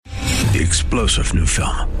The explosive new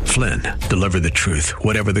film, Flynn, deliver the truth,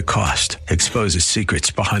 whatever the cost, exposes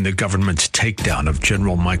secrets behind the government's takedown of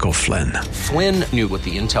General Michael Flynn. Flynn knew what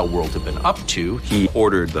the intel world had been up to. He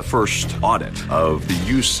ordered the first audit of the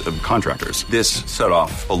use of contractors. This set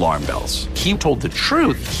off alarm bells. He told the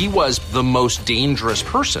truth. He was the most dangerous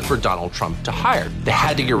person for Donald Trump to hire. They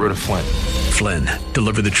had to get rid of Flynn. Flynn,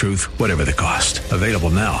 deliver the truth, whatever the cost. Available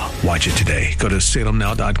now. Watch it today. Go to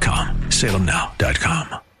salemnow.com.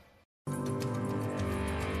 salemnow.com.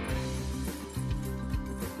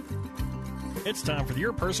 It's time for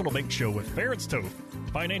Your Personal Bank Show with Ference Toth,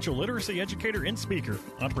 financial literacy educator and speaker,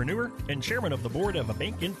 entrepreneur, and chairman of the board of a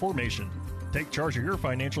bank in formation. Take charge of your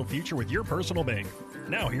financial future with Your Personal Bank.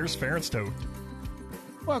 Now here's Ference Toth.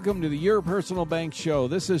 Welcome to the Your Personal Bank Show.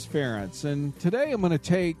 This is Ference, and today I'm going to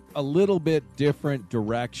take a little bit different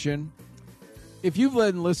direction. If you've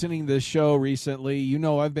been listening to this show recently, you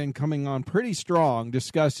know I've been coming on pretty strong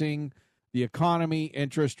discussing the economy,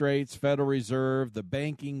 interest rates, Federal Reserve, the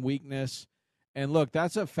banking weakness. And look,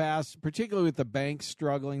 that's a fast, particularly with the banks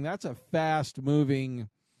struggling, that's a fast-moving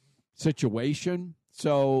situation.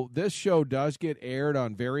 So this show does get aired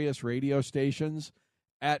on various radio stations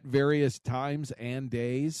at various times and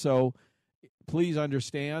days. So please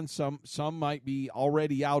understand, some might be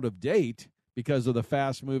already out of date because of the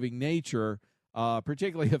fast-moving nature,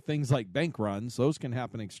 particularly of things like bank runs. Those can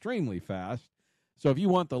happen extremely fast. So if you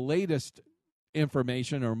want the latest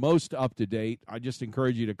information or most up-to-date, I just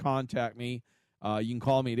encourage you to contact me. You can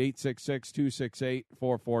call me at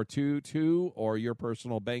 866-268-4422 or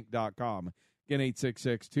yourpersonalbank.com. Again,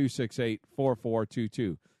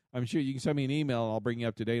 866-268-4422. I'm sure you can send me an email, and I'll bring you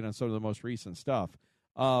up to date on some of the most recent stuff.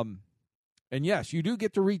 And, yes, you do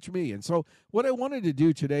get to reach me. And so what I wanted to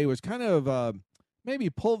do today was kind of maybe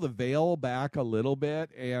pull the veil back a little bit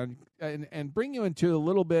and bring you into a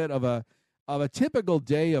little bit of a typical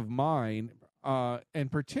day of mine,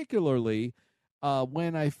 and particularly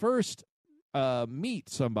when I first meet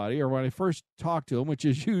somebody or when I first talk to them, which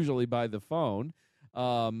is usually by the phone.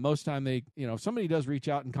 Most time if somebody does reach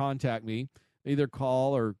out and contact me, either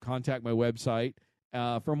call or contact my website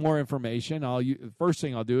for more information. First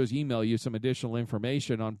thing I'll do is email you some additional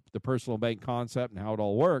information on the personal bank concept and how it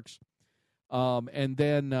all works. And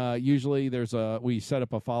then usually we set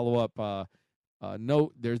up a follow-up.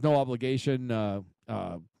 There's no obligation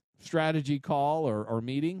strategy call or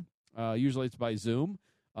meeting. Usually it's by Zoom.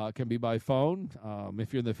 It can be by phone.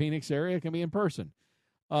 If you're in the Phoenix area, it can be in person.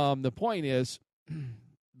 The point is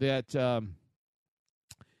that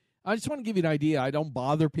I just want to give you an idea. I don't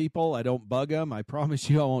bother people. I don't bug them. I promise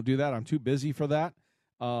you I won't do that. I'm too busy for that.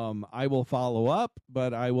 I will follow up,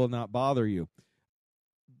 but I will not bother you.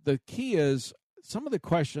 The key is some of the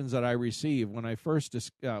questions that I receive when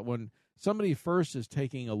somebody first is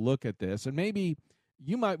taking a look at this, and maybe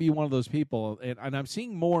you might be one of those people, and I'm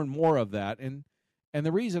seeing more and more of that, and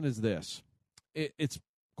the reason is this. It's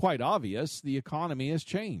quite obvious. The economy has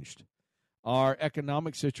changed. Our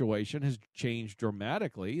economic situation has changed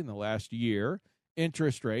dramatically in the last year.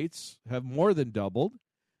 Interest rates have more than doubled.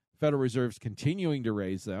 Federal Reserve's continuing to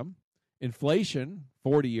raise them. Inflation,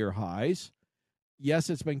 40-year highs. Yes,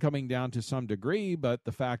 it's been coming down to some degree, but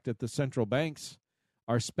the fact that the central banks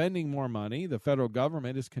are spending more money, the federal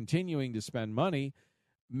government is continuing to spend money,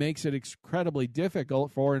 makes it incredibly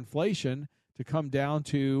difficult for inflation to come down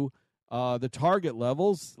to the target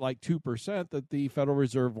levels, like 2%, that the Federal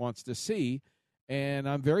Reserve wants to see. And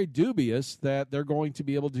I'm very dubious that they're going to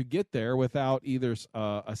be able to get there without either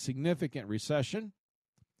a significant recession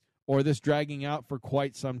or this dragging out for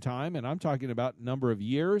quite some time. And I'm talking about a number of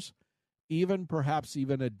years, perhaps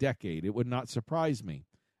even a decade. It would not surprise me.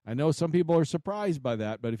 I know some people are surprised by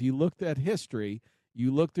that, but if you looked at history,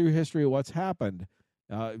 you look through history of what's happened,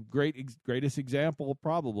 greatest example,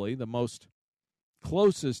 probably the most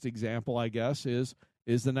closest example, I guess, is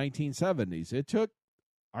the 1970s. It took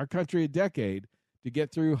our country a decade to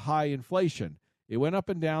get through high inflation. It went up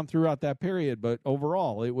and down throughout that period, but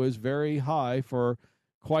overall it was very high for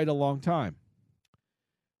quite a long time.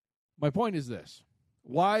 My point is this.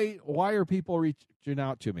 Why are people reaching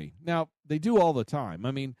out to me? Now, they do all the time.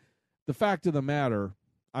 I mean, the fact of the matter,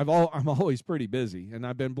 I'm always pretty busy, and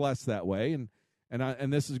I've been blessed that way,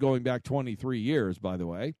 and this is going back 23 years, by the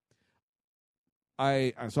way.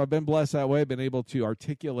 So I've been blessed that way. I've been able to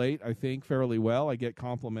articulate, I think, fairly well. I get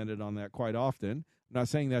complimented on that quite often. I'm not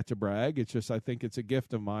saying that to brag. It's just I think it's a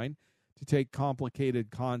gift of mine to take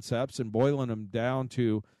complicated concepts and boiling them down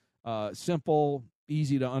to simple,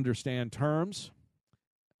 easy-to-understand terms.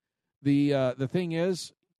 The thing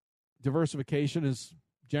is, diversification is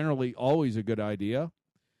generally always a good idea.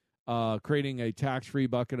 Creating a tax-free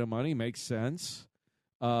bucket of money makes sense.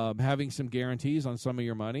 Having some guarantees on some of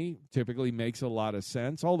your money typically makes a lot of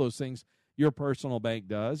sense. All those things your personal bank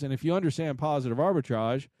does. And if you understand positive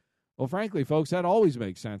arbitrage, well, frankly, folks, that always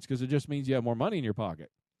makes sense because it just means you have more money in your pocket.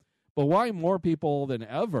 But why more people than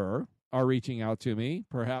ever are reaching out to me,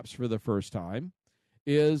 perhaps for the first time,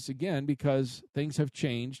 is, again, because things have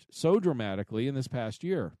changed so dramatically in this past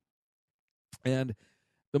year. And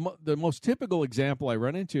the most typical example I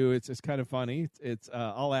run into, it's kind of funny. It's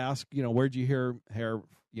I'll ask, where'd you hear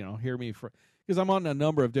me from? Because I'm on a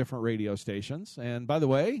number of different radio stations. And by the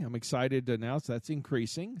way, I'm excited to announce that's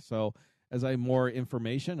increasing. So as I have more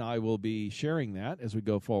information, I will be sharing that as we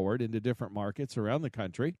go forward into different markets around the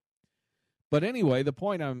country. But anyway, the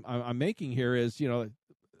point I'm making here is,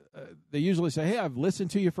 they usually say, hey, I've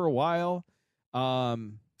listened to you for a while.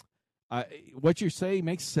 What you say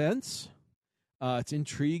makes sense. It's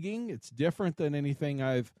intriguing. It's different than anything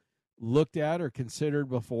I've looked at or considered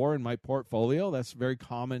before in my portfolio. That's very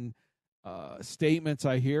common statements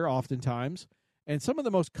I hear oftentimes. And some of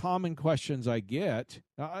the most common questions I get,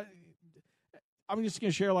 I'm just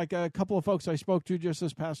going to share like a couple of folks I spoke to just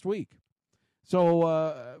this past week.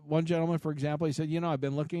 So one gentleman, for example, he said, I've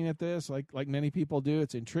been looking at this like many people do.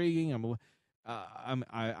 It's intriguing.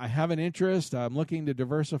 I have an interest. I'm looking to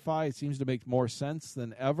diversify. It seems to make more sense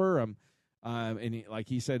than ever. Like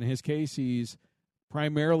he said, in his case, he's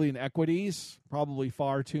primarily in equities, probably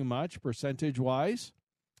far too much percentage-wise.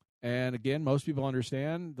 And again, most people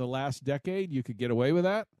understand the last decade you could get away with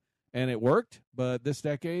that, and it worked. But this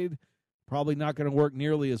decade, probably not going to work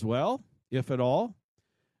nearly as well, if at all.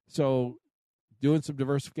 So doing some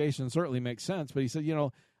diversification certainly makes sense. But he said,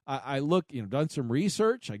 I look, done some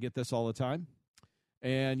research. I get this all the time.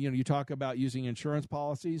 And, you talk about using insurance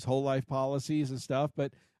policies, whole life policies and stuff,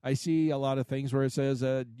 but I see a lot of things where it says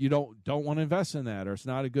you don't want to invest in that, or it's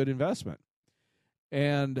not a good investment.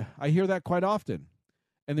 And I hear that quite often.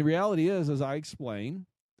 And the reality is, as I explain,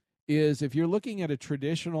 is if you're looking at a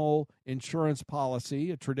traditional insurance policy,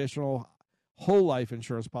 a traditional whole life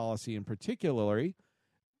insurance policy in particular,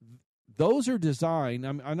 those are designed,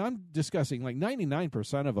 and I'm discussing like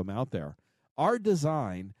 99% of them out there, are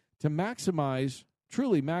designed to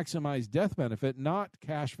truly maximize death benefit, not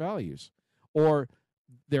cash values. Or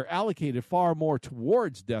they're allocated far more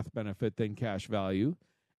towards death benefit than cash value.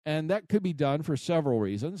 And that could be done for several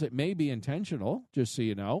reasons. It may be intentional, just so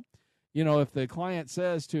you know. If the client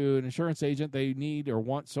says to an insurance agent they need or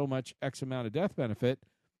want so much X amount of death benefit,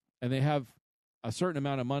 and they have a certain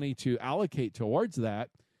amount of money to allocate towards that,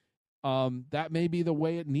 that may be the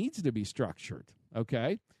way it needs to be structured,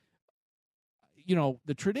 okay?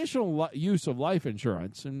 The traditional use of life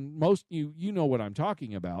insurance, and most you know what I'm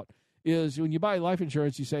talking about, is when you buy life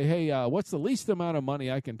insurance, you say, hey, what's the least amount of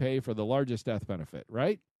money I can pay for the largest death benefit,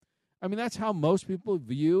 right? I mean, that's how most people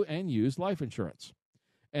view and use life insurance.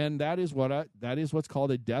 And that is what's called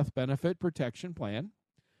a death benefit protection plan.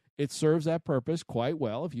 It serves that purpose quite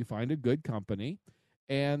well if you find a good company.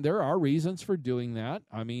 And there are reasons for doing that.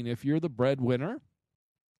 I mean, if you're the breadwinner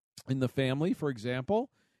in the family, for example,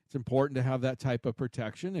 it's important to have that type of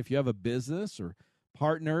protection. If you have a business or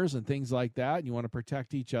partners and things like that, and you want to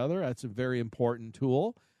protect each other, that's a very important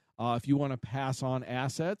tool. If you want to pass on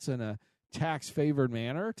assets in a tax-favored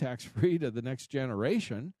manner, tax-free to the next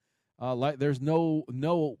generation, there's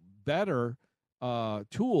no better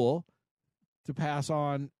tool to pass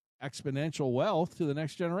on exponential wealth to the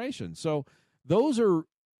next generation. So those are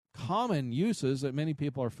common uses that many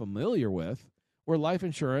people are familiar with, where life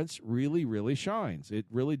insurance really, really shines. It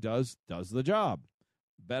really does the job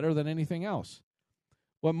better than anything else.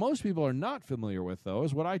 What most people are not familiar with, though,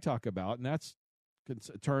 is what I talk about, and that's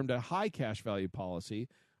termed a high cash value policy,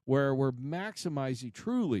 where we're maximizing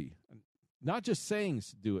truly, not just saying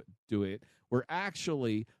do it, we're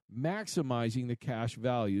actually maximizing the cash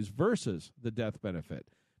values versus the death benefit.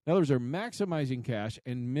 In other words, they're maximizing cash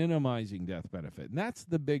and minimizing death benefit, and that's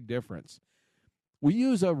the big difference. We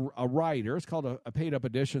use a rider. It's called a paid-up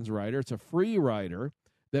additions rider. It's a free rider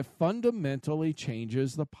that fundamentally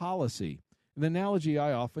changes the policy. And the analogy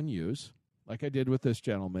I often use, like I did with this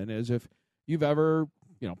gentleman, is if you've ever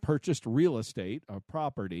purchased real estate or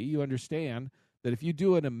property, you understand that if you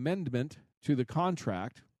do an amendment to the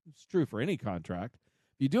contract, it's true for any contract,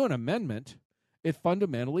 if you do an amendment, it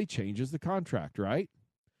fundamentally changes the contract, right?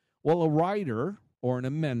 Well, a rider or an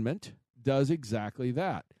amendment does exactly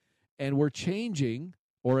that. And we're changing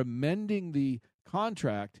or amending the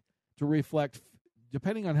contract to reflect,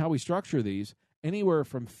 depending on how we structure these, anywhere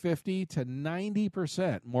from 50 to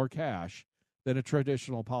 90% more cash than a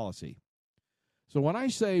traditional policy. So when I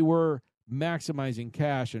say we're maximizing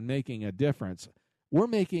cash and making a difference, we're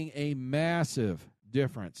making a massive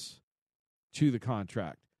difference to the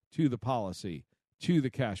contract, to the policy, to the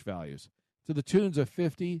cash values, to the tunes of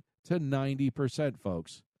 50 to 90%,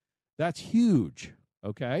 folks. That's huge,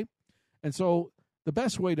 okay? And so the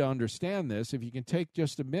best way to understand this, if you can take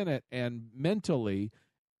just a minute and mentally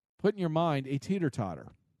put in your mind a teeter-totter.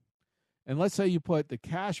 And let's say you put the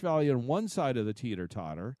cash value on one side of the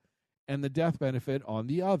teeter-totter and the death benefit on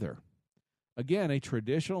the other. Again, a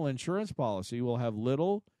traditional insurance policy will have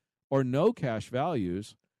little or no cash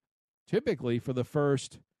values, typically for the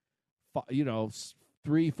first,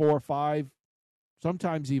 3, 4, 5,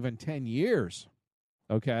 sometimes even 10 years,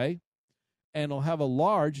 okay? And it'll have a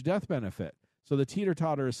large death benefit. So the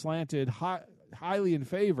teeter-totter is slanted highly in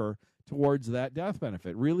favor towards that death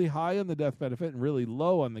benefit, really high on the death benefit and really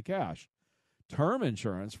low on the cash. Term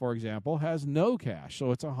insurance, for example, has no cash,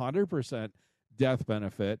 so it's 100% death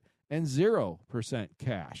benefit and 0%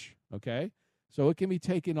 cash, okay? So it can be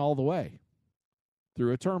taken all the way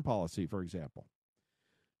through a term policy, for example.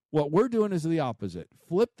 What we're doing is the opposite.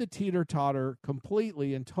 Flip the teeter-totter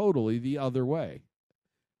completely and totally the other way.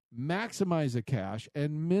 Maximize the cash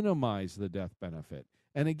and minimize the death benefit.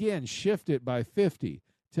 And again, shift it by 50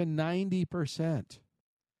 to 90%.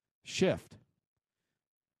 Shift.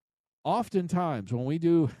 Oftentimes when we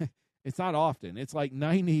do, it's not often, it's like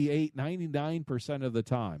 98, 99% of the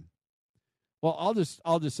time. Well,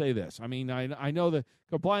 I'll just say this. I mean, I know the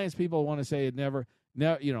compliance people want to say it never, you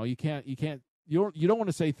don't want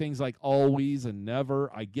to say things like always and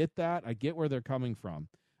never. I get that. I get where they're coming from.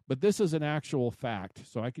 But this is an actual fact,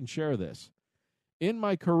 so I can share this. In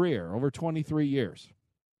my career, over 23 years,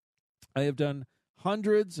 I have done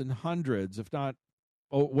hundreds and hundreds, if not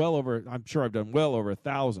I'm sure I've done well over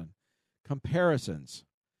 1,000 comparisons,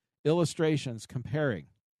 illustrations comparing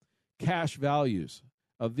cash values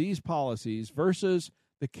of these policies versus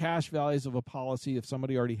the cash values of a policy if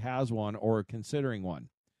somebody already has one or considering one.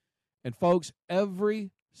 And folks,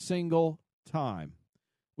 every single time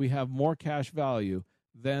we have more cash value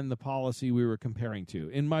than the policy we were comparing to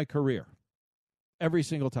in my career. Every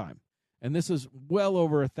single time. And this is well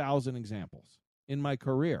over 1,000 examples in my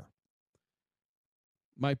career.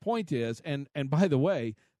 My point is, and by the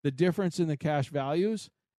way, the difference in the cash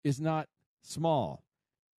values is not small.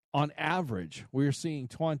 On average, we're seeing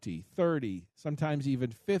 20, 30, sometimes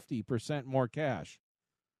even 50% more cash.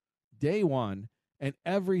 Day one, and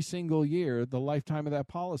every single year, the lifetime of that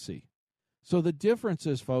policy. So the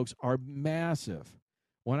differences, folks, are massive.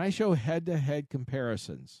 When I show head-to-head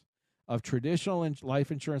comparisons of traditional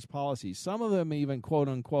life insurance policies, some of them even,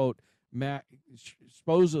 quote-unquote,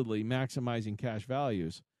 supposedly maximizing cash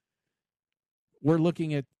values, we're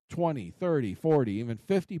looking at 20, 30, 40, even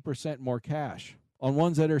 50% more cash on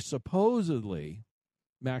ones that are supposedly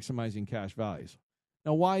maximizing cash values.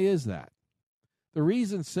 Now, why is that? The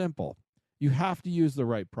reason's simple. You have to use the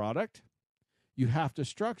right product. You have to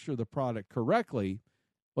structure the product correctly.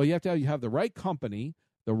 Well, you have the right company,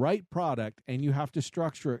 the right product, and you have to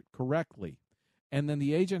structure it correctly. And then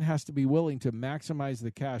the agent has to be willing to maximize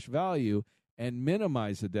the cash value and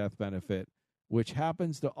minimize the death benefit, which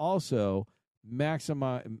happens to also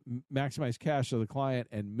maximize cash to the client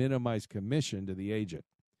and minimize commission to the agent.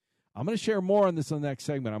 I'm going to share more on this in the next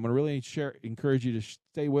segment. I'm going to really encourage you to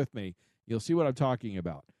stay with me. You'll see what I'm talking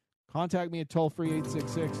about. Contact me at toll-free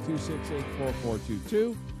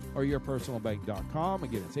 866-268-4422 or yourpersonalbank.com.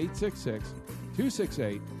 Again, it's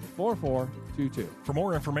 866-268-4422. For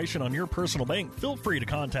more information on Your Personal Bank, feel free to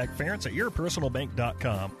contact Ference at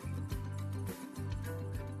yourpersonalbank.com.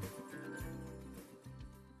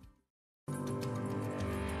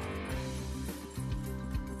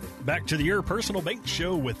 Back to the Your Personal Bank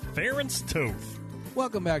Show with Ference Toth.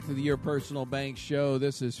 Welcome back to the Your Personal Bank Show.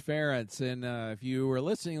 This is Ference, and if you were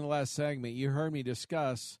listening to the last segment, you heard me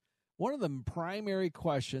discuss one of the primary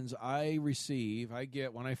questions I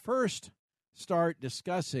get when I first start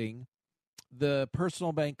discussing the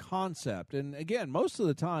personal bank concept. And again, most of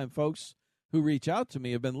the time, folks who reach out to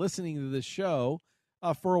me have been listening to this show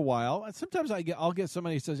for a while. And sometimes I'll get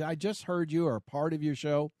somebody who says, I just heard you or part of your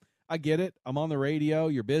show. I get it. I'm on the radio.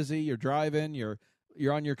 You're busy. You're driving. You're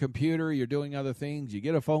on your computer. You're doing other things. You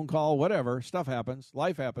get a phone call, whatever. Stuff happens.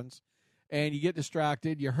 Life happens. And you get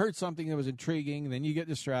distracted. You heard something that was intriguing. Then you get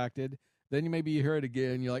distracted. Then maybe you hear it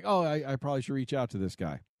again. You're like, oh, I probably should reach out to this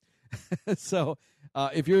guy. So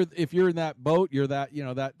if you're in that boat, you're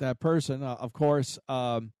that person, of course,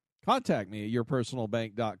 contact me at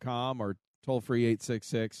yourpersonalbank.com or toll free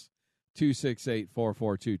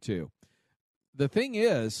 866-268-4422. The thing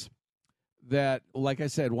is that, like I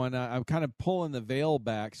said, when I'm kind of pulling the veil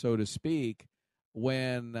back, so to speak,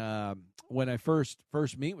 when I first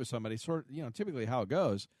meet with somebody, sort of, typically how it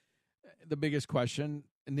goes, the biggest question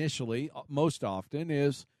initially, most often,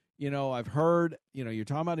 is, I've heard, you're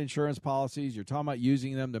talking about insurance policies, you're talking about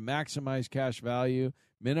using them to maximize cash value,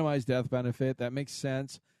 minimize death benefit. That makes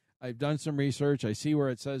sense. I've done some research. I see where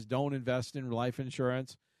it says don't invest in life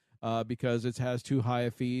insurance because it has too high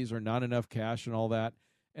of fees or not enough cash and all that.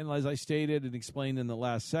 And as I stated and explained in the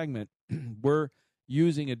last segment, we're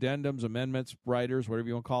using addendums, amendments, riders, whatever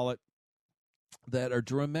you want to call it, that are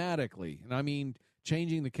dramatically, and I mean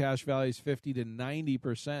changing the cash values 50 to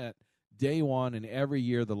 90% day one and every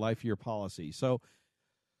year the life of your policy. So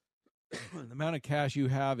the amount of cash you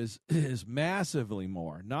have is massively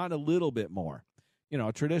more, not a little bit more.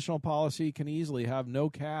 A traditional policy can easily have no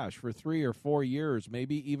cash for 3 or 4 years,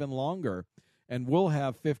 maybe even longer, and we'll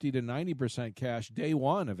have 50 to 90% cash day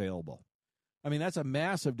one available. I mean, that's a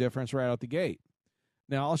massive difference right out the gate.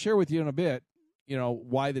 Now, I'll share with you in a bit,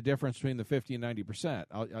 why the difference between the 50 and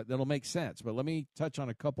 90%. That'll make sense, but let me touch on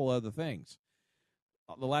a couple other things.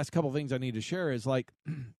 The last couple of things I need to share is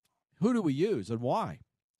who do we use and why?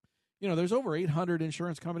 There's over 800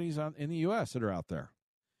 insurance companies in the U.S. that are out there.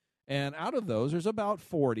 And out of those, there's about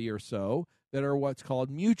 40 or so that are what's called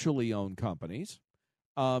mutually owned companies.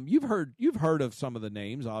 You've heard of some of the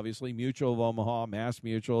names, obviously, Mutual of Omaha, Mass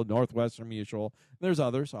Mutual, Northwestern Mutual. There's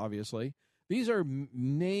others, obviously. These are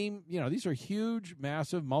these are huge,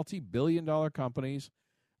 massive, multi-billion-dollar companies.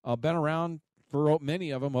 Been around for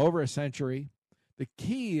many of them over a century. The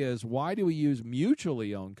key is, why do we use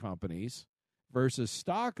mutually owned companies versus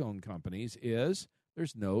stock-owned companies? Is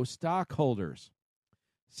there's no stockholders.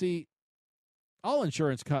 See, all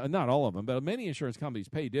insurance, not all of them, but many insurance companies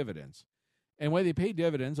pay dividends. And when they pay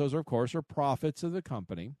dividends, those, of course, are profits of the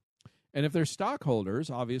company. And if they're stockholders,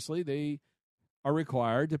 obviously, they are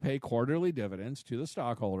required to pay quarterly dividends to the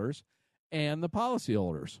stockholders and the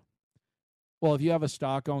policyholders. Well, if you have a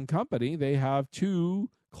stock-owned company, they have two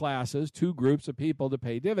groups of people to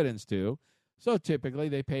pay dividends to. So typically,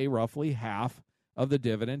 they pay roughly half of the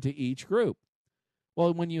dividend to each group.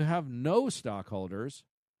 Well, when you have no stockholders,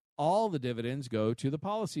 all the dividends go to the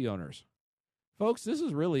policy owners. Folks, this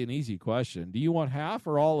is really an easy question. Do you want half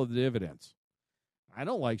or all of the dividends? I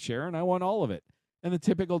don't like sharing. I want all of it. And the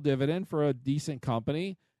typical dividend for a decent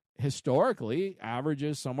company historically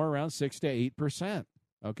averages somewhere around 6 to 8%.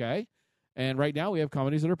 Okay? And right now we have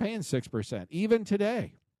companies that are paying 6%, even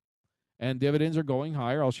today. And dividends are going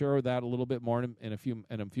higher. I'll share that a little bit more in a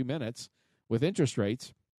few minutes with interest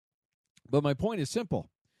rates. But my point is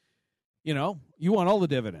simple. You want all the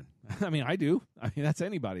dividend. I mean, I do. That's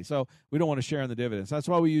anybody. So we don't want to share in the dividends. That's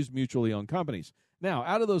why we use mutually owned companies. Now,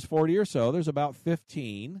 out of those 40 or so, there's about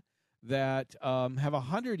 15 that have a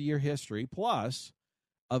 100-year history plus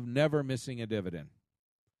of never missing a dividend.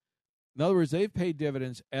 In other words, they've paid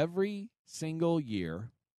dividends every single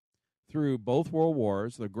year through both World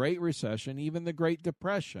Wars, the Great Recession, even the Great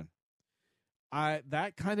Depression.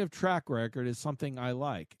 That kind of track record is something I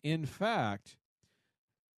like. In fact,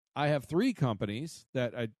 I have 3 companies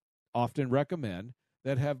that I often recommend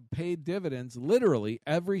that have paid dividends literally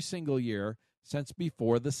every single year since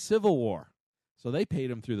before the Civil War. So they paid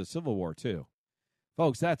them through the Civil War too.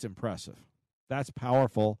 Folks, that's impressive. That's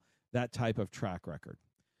powerful, that type of track record.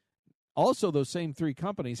 Also, those same 3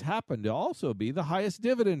 companies happen to also be the highest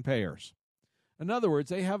dividend payers. In other words,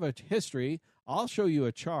 they have a history. I'll show you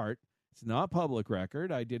a chart. It's not public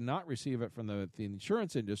record. I did not receive it from the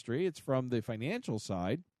insurance industry. It's from the financial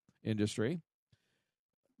side industry,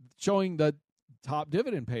 showing the top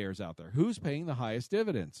dividend payers out there. Who's paying the highest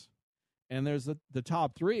dividends? And there's the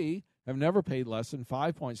top 3 have never paid less than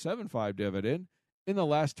 5.75 dividend in the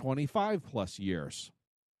last 25 plus years.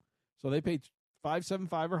 So they paid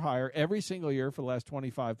 5.75 or higher every single year for the last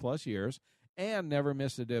 25 plus years and never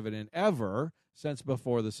missed a dividend ever since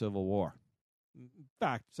before the Civil War. In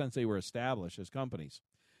fact, since they were established as companies.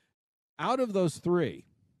 Out of those 3,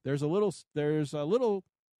 there's a little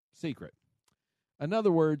secret. In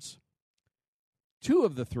other words, 2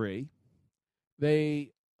 of the 3,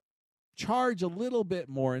 they charge a little bit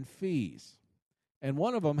more in fees, and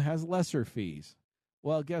one of them has lesser fees.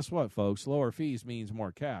 Well, guess what, folks? Lower fees means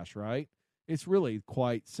more cash, right? It's really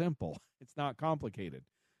quite simple. It's not complicated.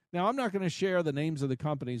 Now, I'm not going to share the names of the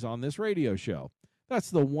companies on this radio show.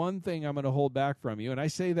 That's the one thing I'm going to hold back from you, and I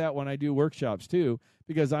say that when I do workshops too,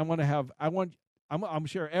 because I'm going to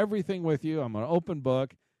share everything with you. I'm an open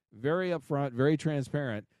book, very upfront, very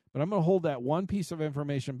transparent. But I'm going to hold that one piece of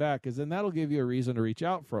information back, because then that'll give you a reason to reach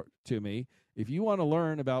out to me. If you want to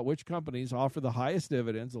learn about which companies offer the highest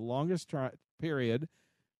dividends, the longest period,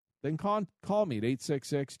 then call me at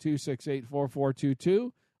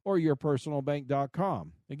 866-268-4422 or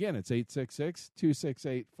yourpersonalbank.com. Again, it's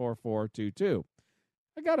 866-268-4422.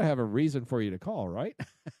 I got to have a reason for you to call, right?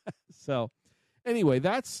 So anyway,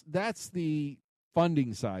 that's the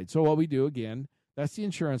funding side. So what we do, again, that's the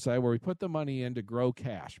insurance side where we put the money in to grow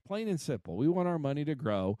cash. Plain and simple. We want our money to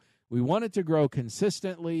grow. We want it to grow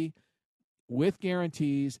consistently with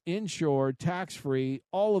guarantees, insured, tax-free,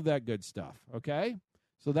 all of that good stuff, okay?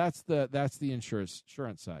 So that's the insurance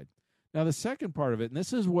side. Now, the second part of it, and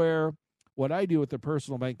this is where what I do with the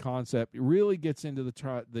personal bank concept really gets into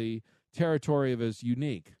the territory of is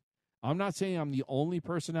unique. I'm not saying I'm the only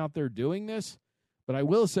person out there doing this, but I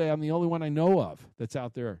will say I'm the only one I know of that's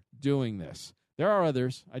out there doing this. There are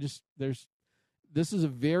others. This is a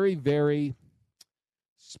very, very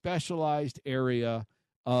specialized area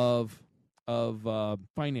of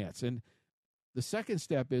finance. And the second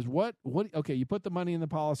step is okay, you put the money in the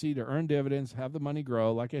policy to earn dividends, have the money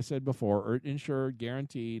grow, like I said before, insured,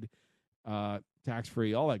 guaranteed,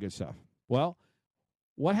 tax-free, all that good stuff. Well,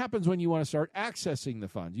 what happens when you want to start accessing the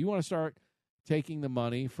funds? You want to start taking the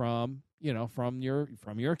money from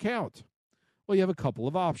your account. Well, you have a couple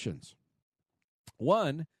of options.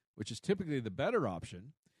 One, which is typically the better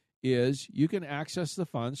option, is you can access the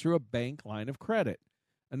funds through a bank line of credit.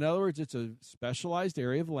 In other words, it's a specialized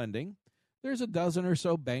area of lending. There's a dozen or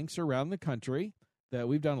so banks around the country that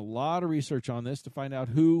we've done a lot of research on this to find out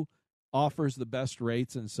who offers the best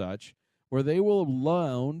rates and such, where they will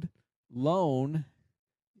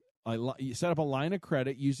you set up a line of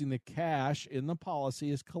credit using the cash in the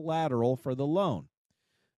policy as collateral for the loan.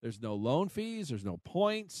 There's no loan fees. There's no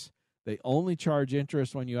points. They only charge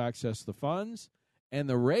interest when you access the funds. And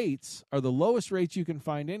the rates are the lowest rates you can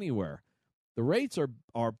find anywhere. The rates are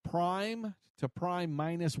prime to prime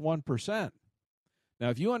minus 1%. Now,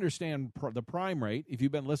 if you understand the prime rate, if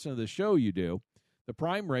you've been listening to the show, you do. The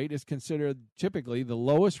prime rate is considered typically the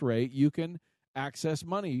lowest rate you can access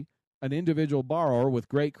money. An individual borrower with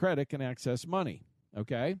great credit can access money,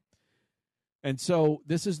 okay? And so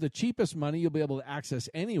this is the cheapest money you'll be able to access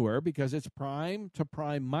anywhere because it's prime to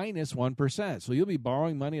prime minus 1%. So you'll be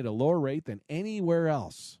borrowing money at a lower rate than anywhere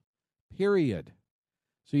else, period.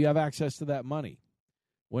 So you have access to that money.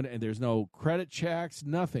 And there's no credit checks,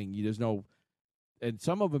 nothing. And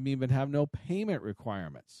some of them even have no payment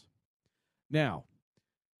requirements. Now,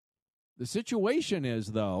 the situation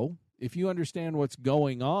is, though, if you understand what's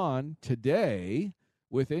going on today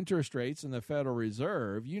with interest rates in the Federal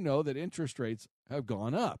Reserve, you know that interest rates have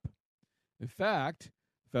gone up. In fact,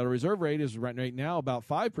 the Federal Reserve rate is right now about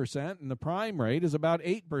 5%, and the prime rate is about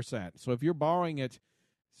 8%. So if you're borrowing at,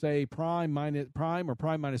 say, prime or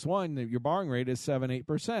prime minus 1, your borrowing rate is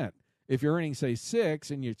 7-8%. If you're earning, say, 6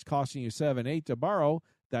 and it's costing you 7-8 to borrow,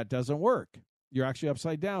 that doesn't work. You're actually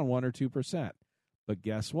upside down 1 or 2%. But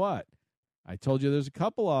guess what? I told you there's a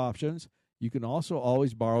couple of options. You can also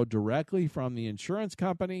always borrow directly from the insurance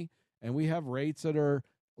company, and we have rates that are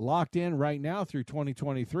locked in right now through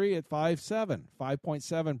 2023 at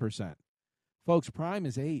 5.7%. Folks, prime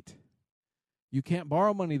is 8. You can't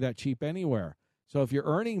borrow money that cheap anywhere. So if you're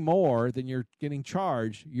earning more than you're getting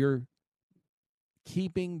charged, you're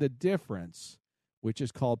keeping the difference, which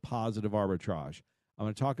is called positive arbitrage. I'm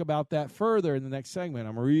going to talk about that further in the next segment.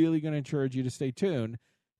 I'm really going to encourage you to stay tuned.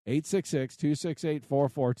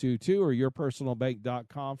 866-268-4422 or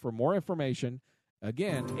yourpersonalbank.com for more information.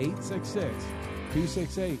 Again,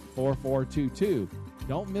 866-268-4422.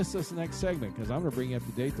 Don't miss this next segment because I'm going to bring you up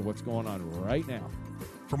to date to what's going on right now.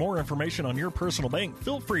 For more information on Your Personal Bank,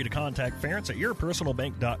 feel free to contact Ference at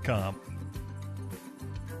yourpersonalbank.com.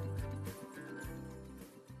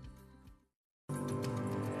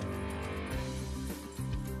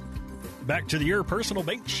 Back to the Your Personal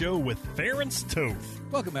Bank Show with Ference Toth.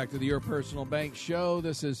 Welcome back to the Your Personal Bank Show.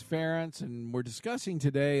 This is Ference, and we're discussing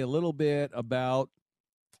today a little bit about,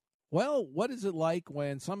 well, what is it like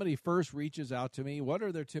when somebody first reaches out to me? What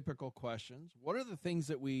are their typical questions? What are the things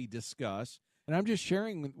that we discuss? And I'm just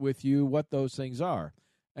sharing with you what those things are.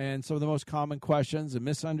 And some of the most common questions and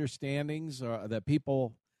misunderstandings that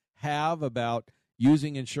people have about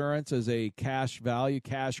using insurance as a cash value,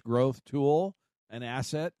 cash growth tool, an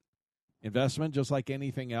asset, investment, just like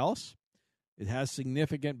anything else. It has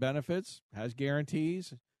significant benefits, has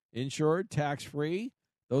guarantees, insured, tax-free.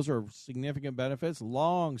 Those are significant benefits.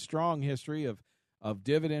 Long, strong history of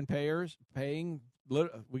dividend payers paying.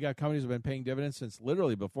 We got companies that have been paying dividends since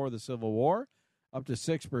literally before the Civil War, up to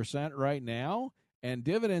 6% right now. And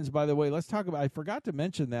dividends, by the way, let's talk about, I forgot to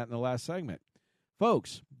mention that in the last segment.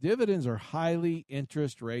 Folks, dividends are highly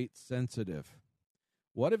interest rate sensitive.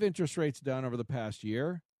 What have interest rates done over the past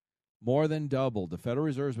year? More than doubled. The Federal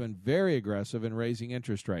Reserve has been very aggressive in raising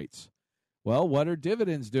interest rates. Well, what are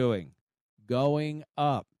dividends doing? Going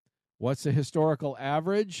up. What's the historical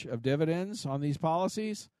average of dividends on these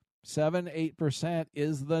policies? 7-8%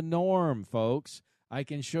 is the norm, folks. I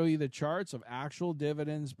can show you the charts of actual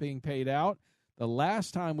dividends being paid out. The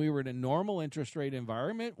last time we were in a normal interest rate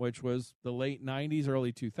environment, which was the late 90s,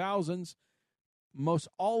 early 2000s, most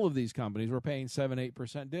all of these companies were paying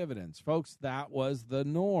 7-8% dividends. Folks, that was the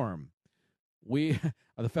norm.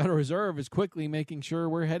 The Federal Reserve is quickly making sure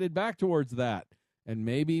we're headed back towards that, and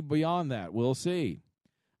maybe beyond that. We'll see.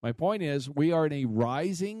 My point is, we are in a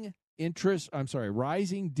rising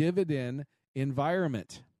dividend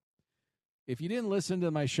environment. If you didn't listen to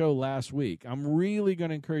my show last week, I'm really going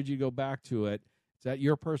to encourage you to go back to it. It's at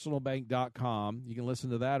yourpersonalbank.com. You can listen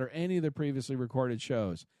to that or any of the previously recorded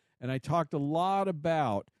shows. And I talked a lot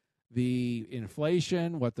about the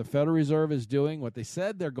inflation, what the Federal Reserve is doing, what they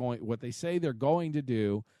say they're going to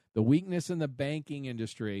do, the weakness in the banking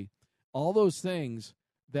industry, all those things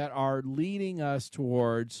that are leading us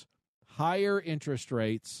towards higher interest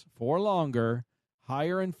rates for longer,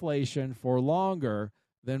 higher inflation for longer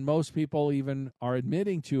than most people even are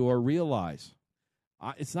admitting to or realize.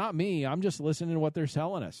 It's not me. I'm just listening to what they're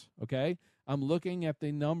telling us, okay? I'm looking at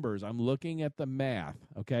the numbers. I'm looking at the math,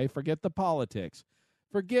 okay? Forget the politics.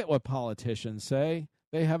 Forget what politicians say.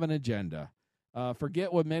 They have an agenda.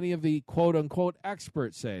 Forget what many of the quote-unquote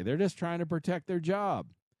experts say. They're just trying to protect their job.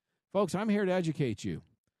 Folks, I'm here to educate you.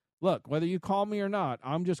 Look, whether you call me or not,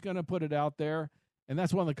 I'm just going to put it out there. And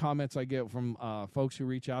that's one of the comments I get from folks who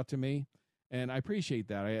reach out to me. And I appreciate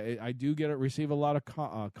that. I do receive a lot of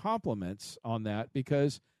compliments on that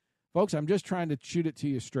because, folks, I'm just trying to shoot it to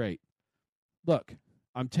you straight. Look,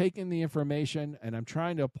 I'm taking the information and I'm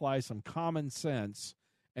trying to apply some common sense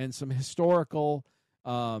and some historical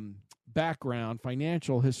background,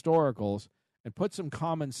 financial historicals, and put some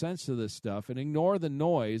common sense to this stuff and ignore the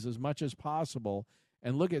noise as much as possible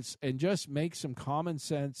and look at and just make some common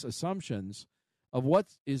sense assumptions of what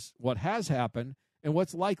has happened and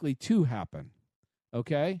what's likely to happen.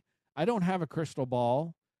 Okay? I don't have a crystal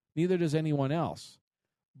ball, neither does anyone else.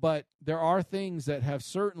 But there are things that have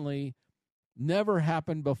certainly never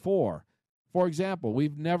happened before. For example,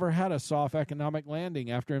 we've never had a soft economic landing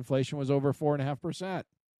after inflation was over 4.5%.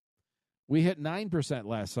 We hit 9%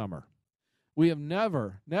 last summer. We have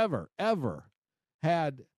never, ever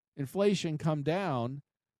had inflation come down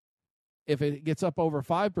if it gets up over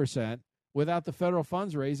 5% without the federal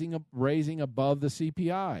funds raising above the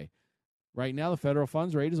CPI. Right now, the federal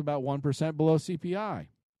funds rate is about 1% below CPI.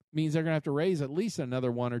 Means they're going to have to raise at least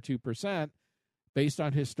another 1 or 2% based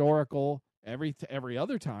on historical every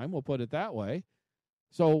other time, we'll put it that way.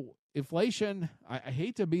 So inflation, I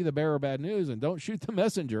hate to be the bearer of bad news and don't shoot the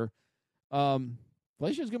messenger.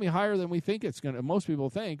 Inflation is going to be higher than we think it's going to. Most people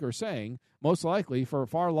think or saying, most likely for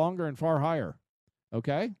far longer and far higher.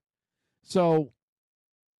 Okay? So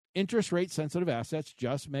interest rate sensitive assets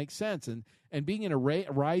just make sense. And being in a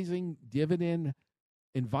rising dividend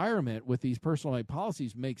environment with these personal bank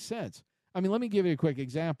policies makes sense. I mean, let me give you a quick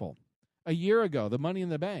example. A year ago, the money in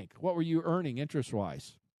the bank, what were you earning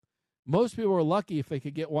interest-wise? Most people were lucky if they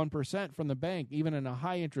could get 1% from the bank, even in a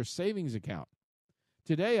high-interest savings account.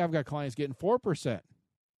 Today, I've got clients getting 4%,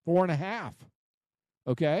 4.5%,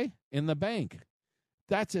 okay, in the bank.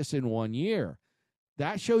 That's just in 1 year.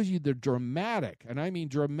 That shows you the dramatic, and I mean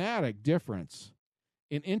dramatic, difference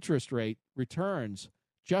in interest rate returns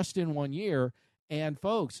just in 1 year. And,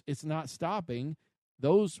 folks, it's not stopping.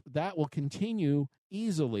 That will continue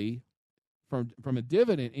easily from a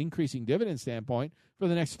increasing dividend standpoint for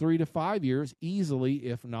the next 3 to 5 years, easily,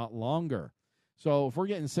 if not longer. So if we're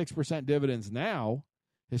getting 6% dividends now,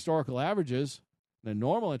 historical averages in a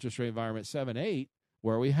normal interest rate environment, 7-8,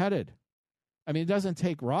 where are we headed? I mean, it doesn't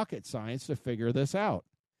take rocket science to figure this out.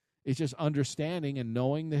 It's just understanding and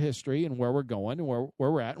knowing the history and where we're going and where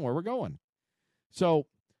we're at and where we're going. So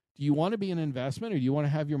do you want to be an investment, or do you want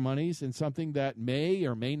to have your monies in something that may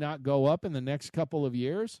or may not go up in the next couple of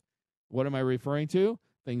years? What am I referring to?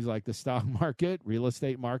 Things like the stock market, real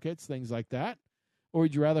estate markets, things like that. Or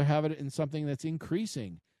would you rather have it in something that's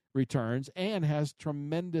increasing returns and has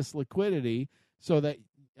tremendous liquidity so that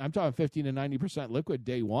I'm talking 50 to 90% liquid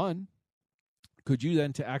day one? Could you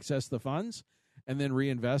then to access the funds and then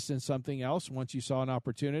reinvest in something else once you saw an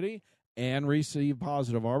opportunity and receive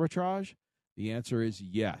positive arbitrage? The answer is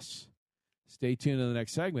yes. Stay tuned in the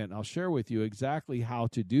next segment. I'll share with you exactly how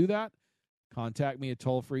to do that. Contact me at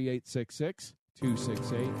toll-free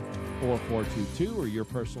 866-268-4422 or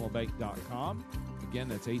yourpersonalbank.com. Again,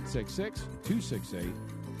 that's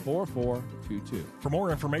 866-268-4422. For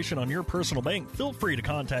more information on Your Personal Bank, feel free to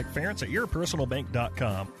contact Ference at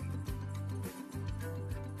yourpersonalbank.com.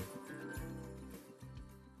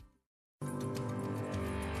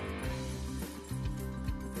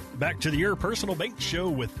 Back to the Your Personal Bank Show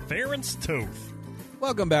with Ference Toth.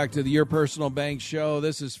 Welcome back to the Your Personal Bank Show.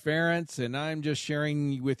 This is Ference, and I'm just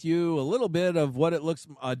sharing with you a little bit of what it looks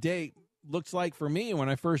like for me when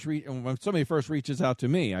when somebody first reaches out to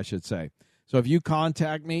me, I should say. So if you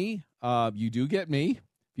contact me, you do get me.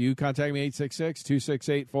 If you contact me,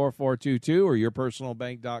 866-268-4422 or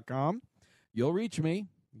yourpersonalbank.com, you'll reach me.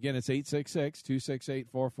 Again, it's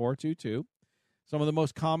 866-268-4422. Some of the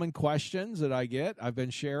most common questions that I get, I've been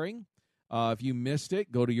sharing. If you missed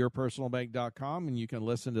it, go to yourpersonalbank.com, and you can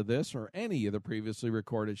listen to this or any of the previously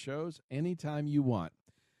recorded shows anytime you want.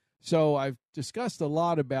 So I've discussed a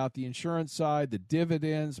lot about the insurance side, the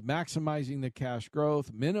dividends, maximizing the cash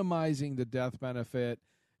growth, minimizing the death benefit,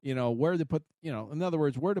 where to put, in other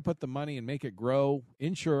words, where to put the money and make it grow,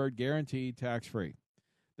 insured, guaranteed, tax-free.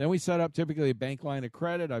 Then we set up typically a bank line of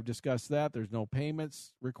credit. I've discussed that. There's no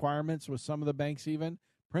payments requirements with some of the banks even,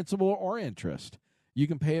 principal or interest. You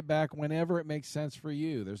can pay it back whenever it makes sense for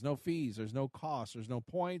you. There's no fees. There's no costs. There's no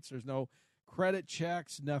points. There's no credit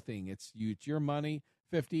checks, nothing. It's your money.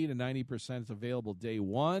 50 to 90% is available day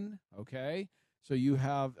one, okay? So you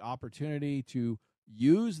have opportunity to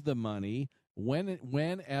use the money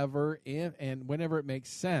whenever it makes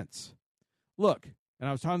sense. Look, and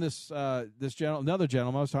I was talking to another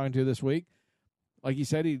gentleman I was talking to this week. Like he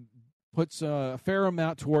said, he puts a fair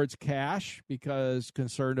amount towards cash because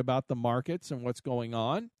concerned about the markets and what's going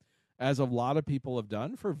on, as a lot of people have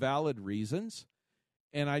done for valid reasons.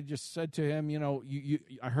 And I just said to him,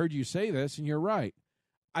 I heard you say this, and you're right.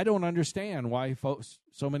 I don't understand why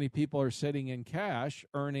so many people are sitting in cash,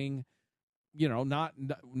 earning, not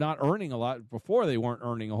earning a lot. Before they weren't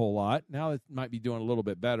earning a whole lot. Now it might be doing a little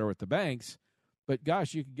bit better with the banks. But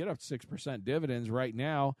gosh, you can get up to 6% dividends right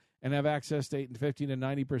now and have access to 15 to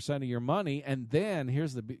 90% of your money. And then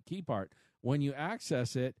here's the key part: when you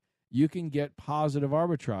access it, you can get positive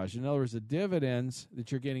arbitrage. In other words, the dividends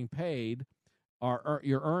that you're getting paid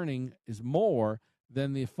you're earning is more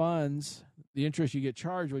than the funds, the interest you get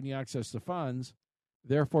charged when you access the funds.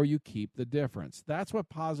 Therefore, you keep the difference. That's what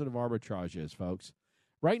positive arbitrage is, folks.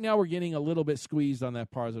 Right now, we're getting a little bit squeezed on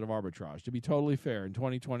that positive arbitrage, to be totally fair, in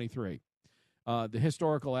 2023. The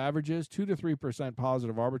historical averages, 2 to 3%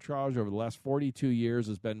 positive arbitrage over the last 42 years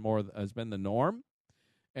has been the norm.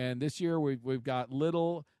 And this year we've got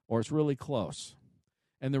little, or it's really close.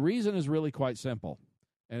 And the reason is really quite simple.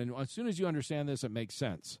 And as soon as you understand this, it makes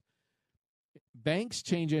sense. Banks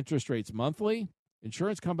change interest rates monthly.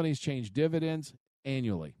 Insurance companies change dividends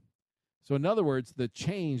annually. So in other words, the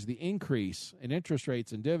increase in interest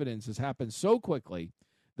rates and dividends has happened so quickly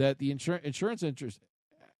that the insurance interest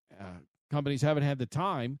companies haven't had the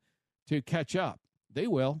time to catch up. They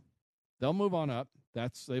will. They'll move on up.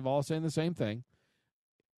 They've all saying the same thing.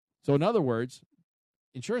 So in other words,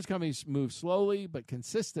 insurance companies move slowly but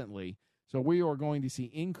consistently. So we are going to see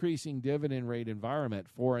increasing dividend rate environment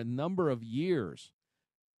for a number of years.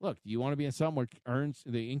 Look, do you want to be in something where earns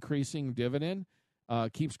the increasing dividend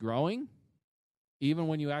keeps growing, even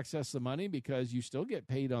when you access the money, because you still get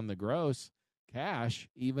paid on the gross cash,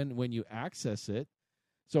 even when you access it.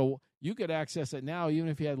 So you could access it now, even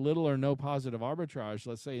if you had little or no positive arbitrage,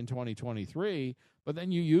 let's say in 2023, but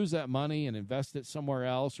then you use that money and invest it somewhere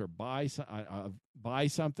else or buy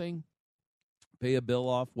something, pay a bill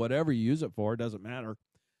off, whatever you use it for, it doesn't matter.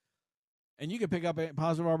 And you can pick up a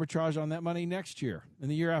positive arbitrage on that money next year and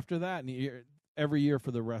the year after that and every year for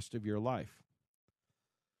the rest of your life.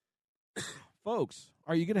 Folks,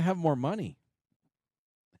 are you going to have more money?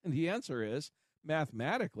 And the answer is,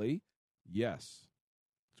 mathematically, yes.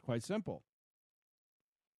 It's quite simple.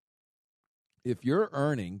 If you're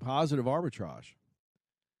earning positive arbitrage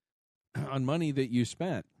on money that you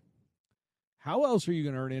spent, how else are you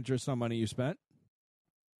going to earn interest on money you spent?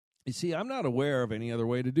 You see, I'm not aware of any other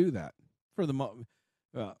way to do that for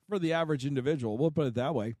the average individual. We'll put it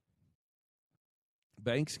that way.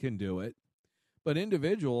 Banks can do it, but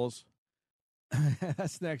individuals,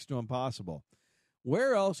 that's next to impossible.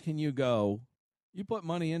 Where else can you go? You put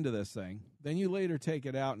money into this thing, then you later take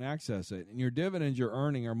it out and access it, and your dividends you're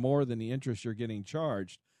earning are more than the interest you're getting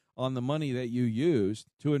charged on the money that you used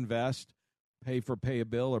to invest, pay a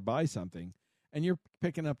bill, or buy something, and you're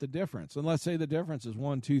picking up the difference. And let's say the difference is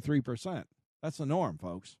 1, 2, 3%. That's the norm,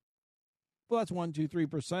 folks. Well, that's 1, 2,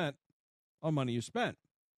 3% on money you spent.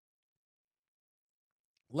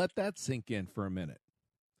 Let that sink in for a minute.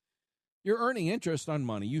 You're earning interest on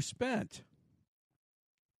money you spent.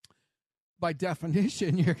 By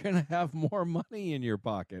definition, you're going to have more money in your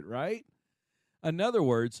pocket, right? In other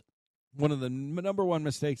words, one of the number one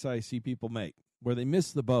mistakes I see people make, where they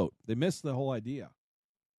miss the boat, they miss the whole idea.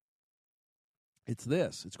 It's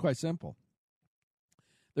this. It's quite simple.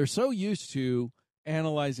 They're so used to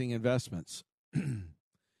analyzing investments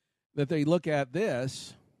that they look at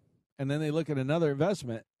this and then they look at another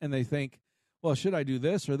investment and they think, well, should I do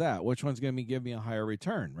this or that? Which one's going to give me a higher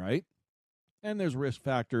return, right? And there's risk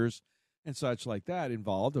factors and such like that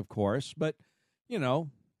involved, of course. But, you know,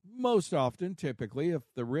 most often, typically, if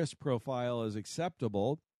the risk profile is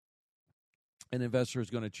acceptable, an investor is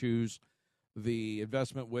going to choose the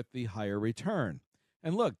investment with the higher return.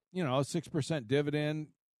 And look, you know, a 6% dividend,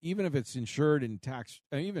 even if it's insured and tax,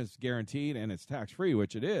 even if it's guaranteed and it's tax-free,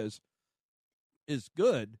 which it is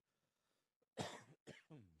good.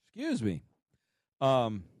 Excuse me.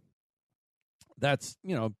 That's,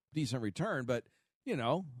 you know, decent return, but, you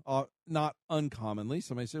know, not uncommonly.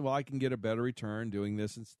 Somebody said, well, I can get a better return doing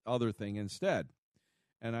this other thing instead.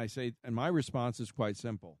 And I say, and my response is quite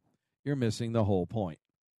simple. You're missing the whole point.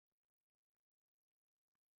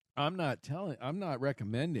 I'm not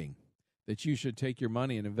recommending that you should take your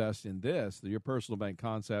money and invest in this, your personal bank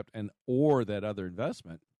concept, and or that other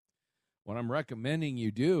investment. What I'm recommending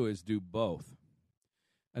you do is do both.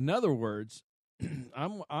 In other words,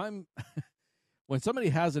 I'm when somebody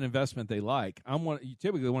has an investment they like, I'm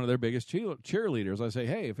typically one of their biggest cheerleaders. I say,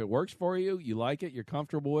 hey, if it works for you, you like it, you're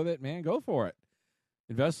comfortable with it, man, go for it.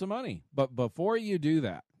 Invest the money. But before you do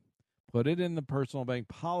that, put it in the personal bank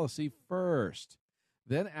policy first.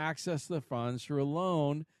 Then access the funds through a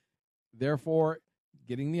loan, therefore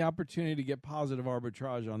getting the opportunity to get positive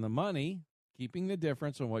arbitrage on the money, keeping the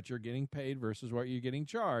difference on what you're getting paid versus what you're getting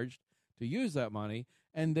charged to use that money,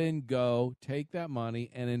 and then go take that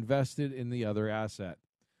money and invest it in the other asset.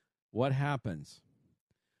 What happens?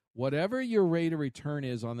 Whatever your rate of return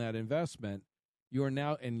is on that investment, you are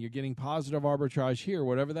now, and you're getting positive arbitrage here,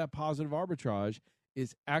 whatever that positive arbitrage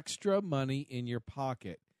is, extra money in your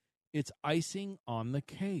pocket. It's icing on the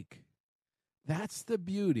cake. That's the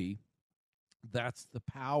beauty. That's the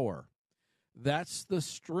power. That's the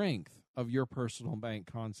strength of your personal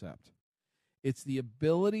bank concept. It's the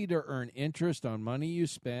ability to earn interest on money you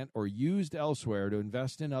spent or used elsewhere to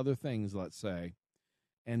invest in other things, let's say.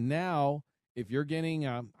 And now, if you're getting,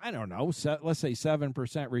 let's say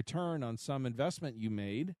 7% return on some investment you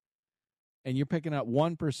made, and you're picking up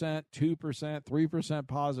 1%, 2%, 3%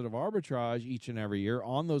 positive arbitrage each and every year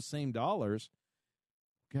on those same dollars,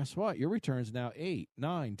 guess what? Your return's now 8,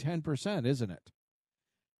 9, 10%, isn't it?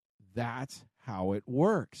 That's how it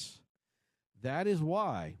works. That is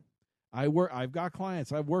why I've got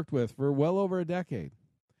clients I've worked with for well over a decade.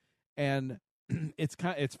 And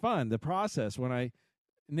it's fun, the process. When I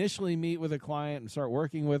initially meet with a client and start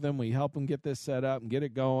working with them, we help them get this set up and get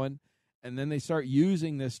it going. And then they start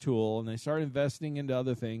using this tool and they start investing into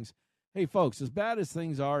other things. Hey, folks, as bad as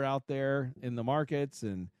things are out there in the markets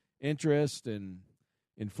and interest and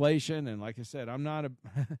inflation, and like I said,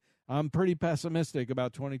 I'm pretty pessimistic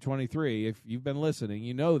about 2023. If you've been listening,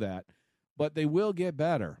 you know that. But they will get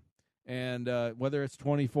better. And whether it's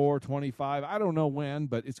 24, 25, I don't know when,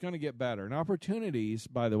 but it's going to get better. And opportunities,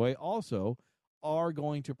 by the way, also are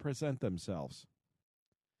going to present themselves.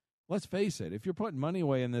 Let's face it, if you're putting money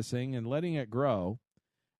away in this thing and letting it grow,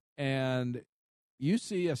 and you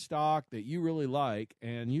see a stock that you really like,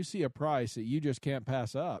 and you see a price that you just can't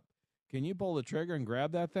pass up, can you pull the trigger and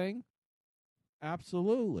grab that thing?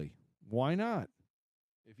 Absolutely. Why not?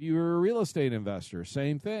 If you're a real estate investor,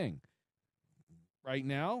 same thing. Right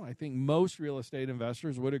now, I think most real estate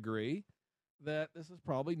investors would agree that this is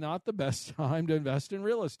probably not the best time to invest in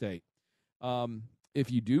real estate. If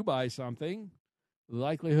you do buy something, the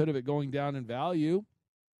likelihood of it going down in value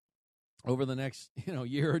over the next,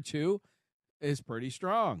 year or two is pretty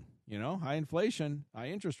strong. High inflation, high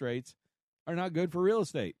interest rates are not good for real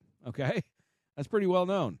estate. Okay, that's pretty well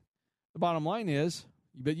known. The bottom line is,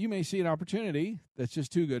 but you may see an opportunity that's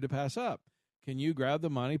just too good to pass up. Can you grab the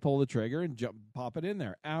money, pull the trigger, and pop it in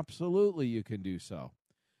there? Absolutely, you can do so.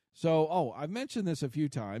 So, I've mentioned this a few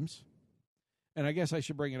times, and I guess I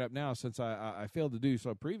should bring it up now since I failed to do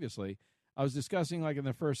so previously. I was discussing, like in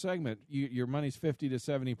the first segment, your money's 50 to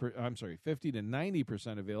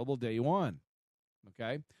 90% available day one.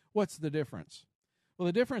 Okay, what's the difference? Well,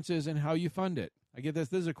 the difference is in how you fund it. I get this.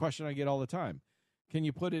 This is a question I get all the time. Can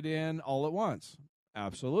you put it in all at once?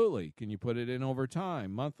 Absolutely. Can you put it in over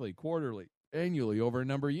time, monthly, quarterly, annually, over a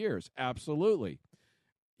number of years? Absolutely.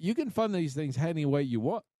 You can fund these things any way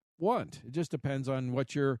you want. It just depends on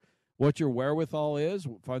what your wherewithal is,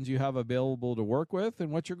 what funds you have available to work with,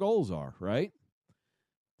 and what your goals are, right?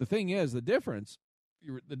 The thing is, the difference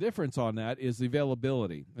on that is the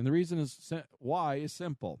availability. And the reason why is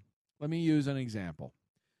simple. Let me use an example.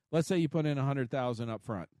 Let's say you put in $100,000 up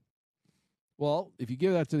front. Well, if you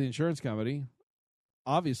give that to the insurance company,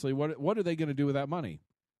 obviously, what are they going to do with that money?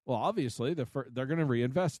 Well, obviously, they're going to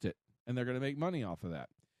reinvest it, and they're going to make money off of that.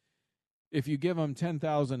 If you give them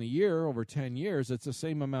 $10,000 a year over 10 years, it's the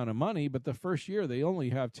same amount of money, but the first year they only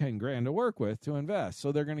have $10,000 to work with to invest.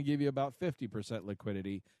 So they're going to give you about 50%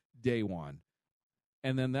 liquidity day one.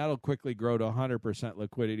 And then that'll quickly grow to 100%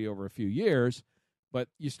 liquidity over a few years. But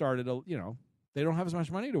you started, they don't have as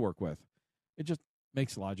much money to work with. It just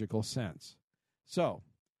makes logical sense. So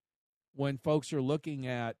when folks are looking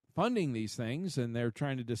at funding these things and they're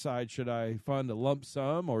trying to decide, should I fund a lump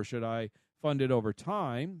sum or should I fund it over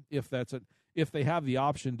time, if they have the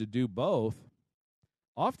option to do both,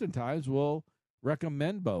 oftentimes we'll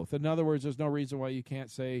recommend both. In other words, there's no reason why you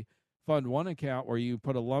can't say fund one account where you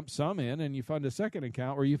put a lump sum in and you fund a second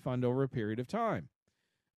account where you fund over a period of time,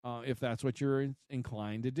 if that's what you're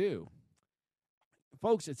inclined to do.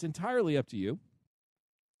 Folks, it's entirely up to you.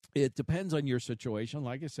 It depends on your situation,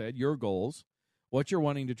 like I said, your goals, what you're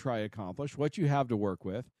wanting to try to accomplish, what you have to work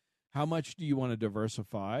with. How much do you want to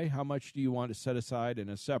diversify? How much do you want to set aside in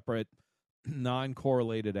a separate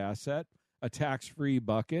non-correlated asset, a tax-free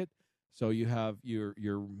bucket? So you have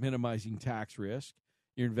you're minimizing tax risk,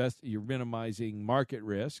 you're minimizing market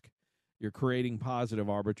risk, you're creating positive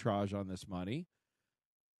arbitrage on this money,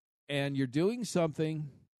 and you're doing something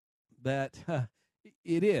that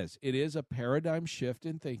it is a paradigm shift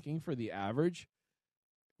in thinking for the average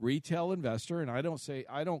retail investor, and I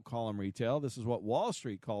don't call them retail. This is what Wall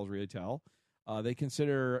Street calls retail. They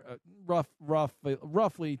consider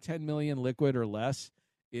roughly 10 million liquid or less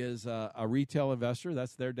is a retail investor.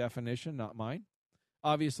 That's their definition, not mine.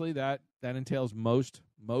 Obviously, that entails most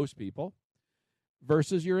people.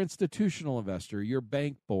 Versus your institutional investor, your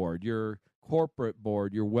bank board, your corporate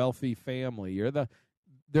board, your wealthy family.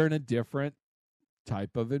 They're in a different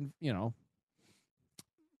type of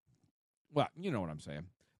well, you know what I'm saying.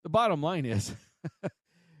 The bottom line is,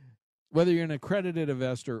 whether you're an accredited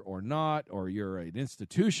investor or not, or you're an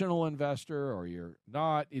institutional investor or you're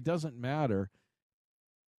not, it doesn't matter.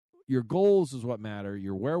 Your goals is what matter.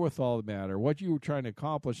 Your wherewithal matter. What you were trying to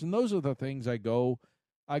accomplish, and those are the things I go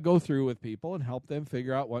through with people and help them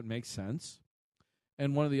figure out what makes sense.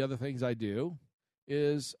 And one of the other things I do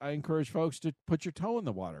is I encourage folks to put your toe in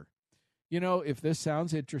the water. If this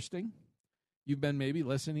sounds interesting, you've been maybe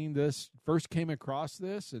listening to this, first came across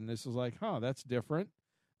this, and this is like, that's different.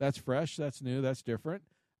 That's fresh. That's new. That's different.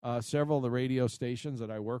 Several of the radio stations that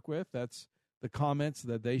I work with, that's the comments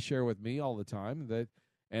that they share with me all the time.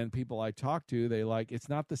 And people I talk to, they like, it's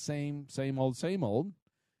not the same old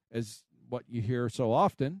as what you hear so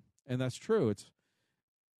often, and that's true.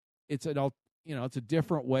 It's a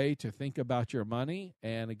different way to think about your money,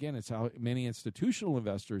 and again, it's how many institutional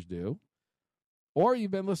investors do. Or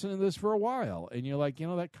you've been listening to this for a while, and you're like,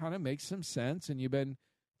 that kind of makes some sense, and you've been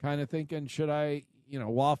kind of thinking, should I,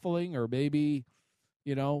 waffling, or maybe,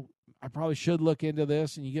 I probably should look into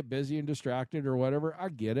this, and you get busy and distracted or whatever. I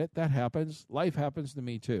get it. That happens. Life happens to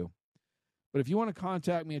me too. But if you want to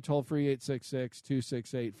contact me at toll-free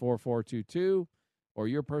 866-268-4422 or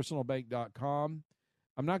yourpersonalbank.com,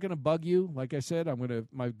 I'm not going to bug you. Like I said,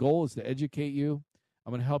 my goal is to educate you.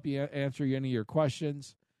 I'm going to help you answer any of your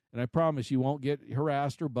questions. And I promise you won't get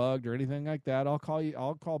harassed or bugged or anything like that. I'll call you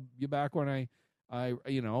back when I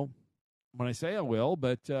say I will,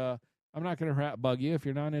 but I'm not going to bug you if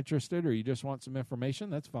you're not interested or you just want some information.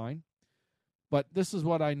 That's fine. But this is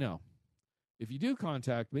what I know. If you do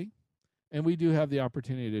contact me, and we do have the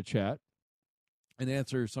opportunity to chat and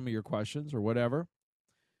answer some of your questions or whatever,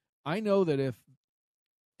 I know that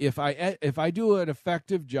if I do an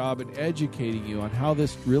effective job in educating you on how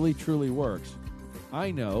this really truly works, I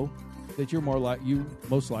know that you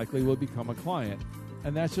most likely will become a client,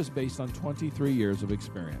 and that's just based on 23 years of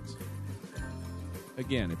experience.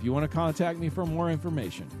 Again, if you want to contact me for more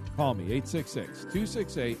information, call me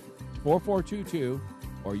 866-268-4422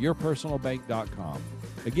 or yourpersonalbank.com.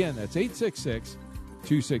 Again, that's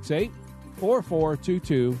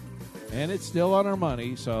 866-268-4422, and it's still on our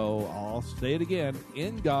money, so I'll say it again,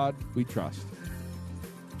 in God we trust.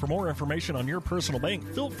 For more information on Your Personal Bank,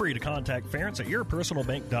 feel free to contact Ference at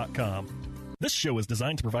yourpersonalbank.com. This show is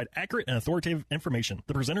designed to provide accurate and authoritative information.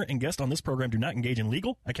 The presenter and guest on this program do not engage in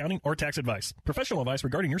legal, accounting, or tax advice. Professional advice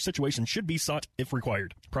regarding your situation should be sought if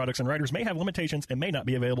required. Products and riders may have limitations and may not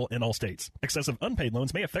be available in all states. Excessive unpaid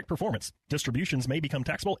loans may affect performance. Distributions may become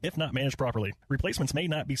taxable if not managed properly. Replacements may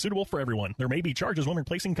not be suitable for everyone. There may be charges when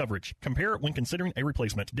replacing coverage. Compare when considering a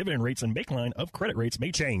replacement. Dividend rates and baseline of credit rates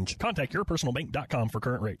may change. Contact yourpersonalbank.com for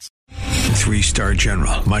current rates. Three-star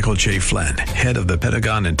General Michael J. Flynn, head of the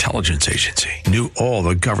Pentagon Intelligence Agency, knew all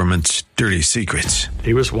the government's dirty secrets.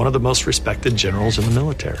 He was one of the most respected generals in the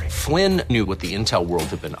military. Flynn knew what the intel world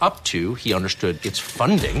had been up to. He understood its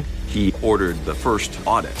funding. He ordered the first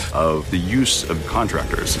audit of the use of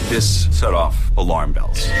contractors. This set off alarm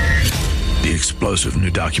bells. The explosive new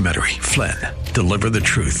documentary, Flynn, Deliver the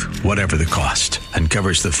Truth, Whatever the Cost,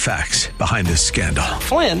 uncovers the facts behind this scandal.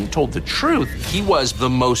 Flynn told the truth. He was the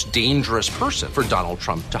most dangerous person for Donald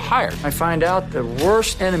Trump to hire. I find out the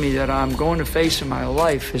worst enemy that I'm going to face in my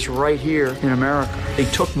life is right here in America. They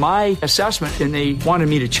took my assessment and they wanted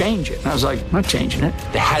me to change it. And I was like, I'm not changing it.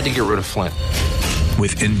 They had to get rid of Flynn.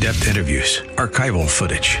 With in-depth interviews, archival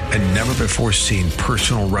footage, and never-before-seen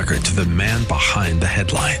personal records of the man behind the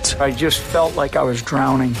headlines. I just felt like I was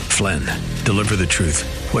drowning. Flynn, Deliver the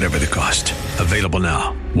Truth, Whatever the Cost. Available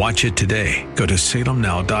now. Watch it today. Go to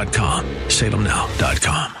salemnow.com.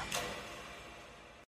 salemnow.com.